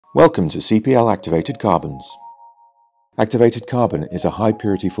Welcome to CPL Activated Carbons. Activated carbon is a high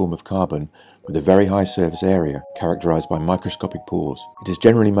purity form of carbon with a very high surface area characterized by microscopic pores. It is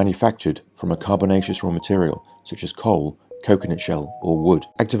generally manufactured from a carbonaceous raw material such as coal, coconut shell or wood.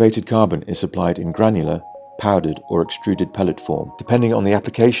 Activated carbon is supplied in granular, powdered or extruded pellet form. Depending on the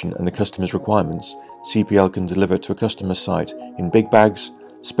application and the customer's requirements, CPL can deliver to a customer's site in big bags,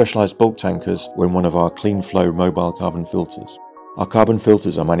 specialized bulk tankers or in one of our Clean-Flo mobile carbon filters. Our carbon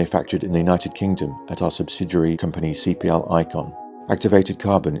filters are manufactured in the United Kingdom at our subsidiary company CPL Icon. Activated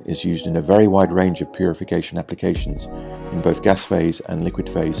carbon is used in a very wide range of purification applications in both gas phase and liquid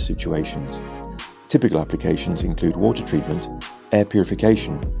phase situations. Typical applications include water treatment, air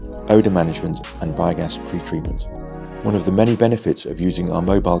purification, odour management and biogas pretreatment. One of the many benefits of using our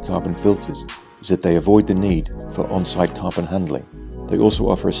mobile carbon filters is that they avoid the need for on-site carbon handling. They also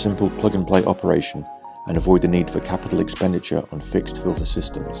offer a simple plug-and-play operation and avoid the need for capital expenditure on fixed filter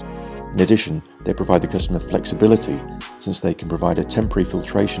systems. In addition, they provide the customer flexibility since they can provide a temporary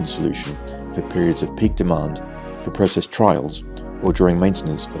filtration solution for periods of peak demand, for process trials, or during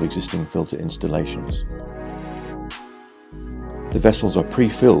maintenance of existing filter installations. The vessels are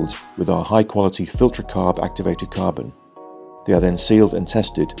pre-filled with our high-quality Filtracarb activated carbon. They are then sealed and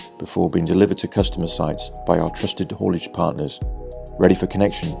tested before being delivered to customer sites by our trusted haulage partners, ready for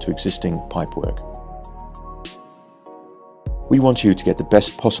connection to existing pipework. We want you to get the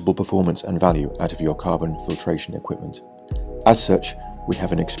best possible performance and value out of your carbon filtration equipment. As such, we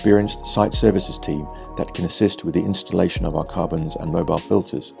have an experienced site services team that can assist with the installation of our carbons and mobile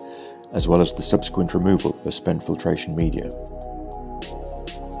filters, as well as the subsequent removal of spent filtration media.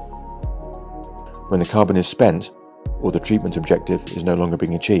 When the carbon is spent, or the treatment objective is no longer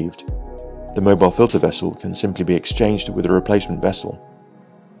being achieved, the mobile filter vessel can simply be exchanged with a replacement vessel.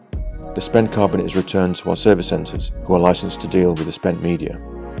 The spent carbon is returned to our service centres, who are licensed to deal with the spent media.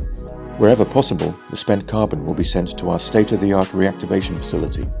 Wherever possible, the spent carbon will be sent to our state-of-the-art reactivation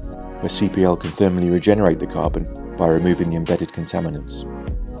facility, where CPL can thermally regenerate the carbon by removing the embedded contaminants.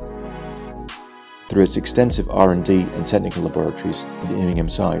 Through its extensive R&D and technical laboratories at the Immingham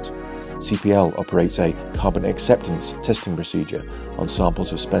site, CPL operates a carbon acceptance testing procedure on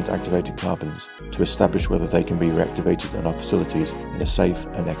samples of spent activated carbons to establish whether they can be reactivated in our facilities in a safe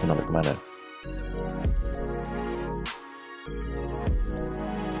and economic manner.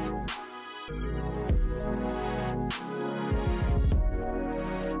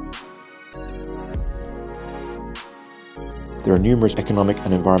 There are numerous economic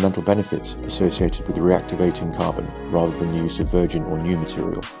and environmental benefits associated with reactivating carbon rather than the use of virgin or new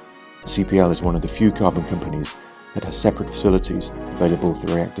material. CPL is one of the few carbon companies that has separate facilities available for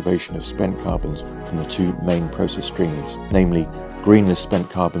the reactivation of spent carbons from the two main process streams, namely green list spent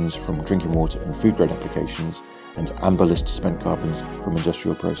carbons from drinking water and food grade applications and amber list spent carbons from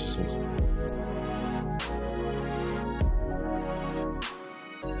industrial processes.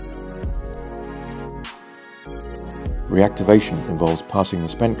 Reactivation involves passing the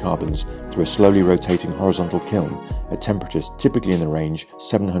spent carbons through a slowly rotating horizontal kiln at temperatures typically in the range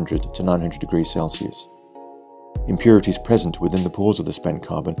 700 to 900 degrees Celsius. Impurities present within the pores of the spent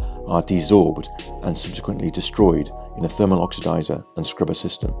carbon are desorbed and subsequently destroyed in a thermal oxidizer and scrubber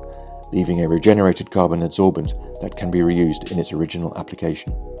system, leaving a regenerated carbon adsorbent that can be reused in its original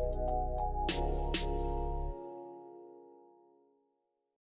application.